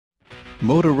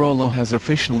Motorola has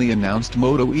officially announced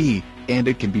Moto E, and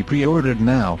it can be pre-ordered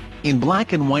now, in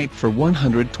black and white for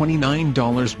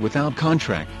 $129 without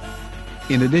contract.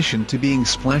 In addition to being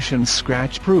splash and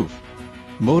scratch proof,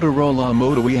 Motorola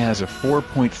Moto E has a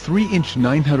 4.3-inch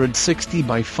 960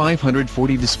 by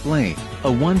 540 display, a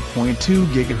 1.2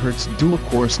 GHz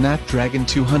dual-core Snapdragon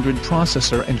 200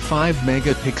 processor and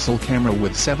 5-megapixel camera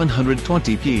with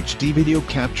 720p HD video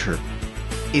capture.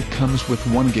 It comes with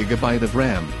 1 GB of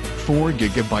RAM, 4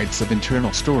 GB of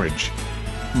internal storage,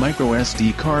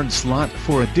 microSD card slot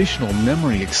for additional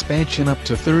memory expansion up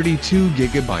to 32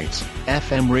 GB,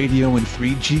 FM radio and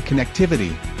 3G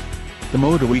connectivity. The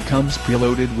Moto E comes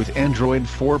preloaded with Android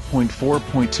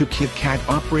 4.4.2 KitKat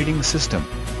operating system,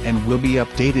 and will be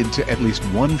updated to at least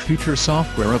one future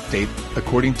software update,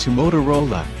 according to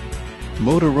Motorola.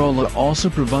 Motorola also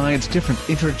provides different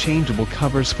interchangeable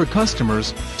covers for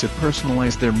customers to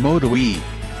personalize their Moto E.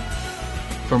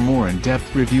 For more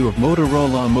in-depth review of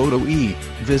Motorola Moto E,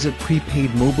 visit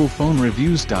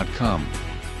prepaidmobilephonereviews.com.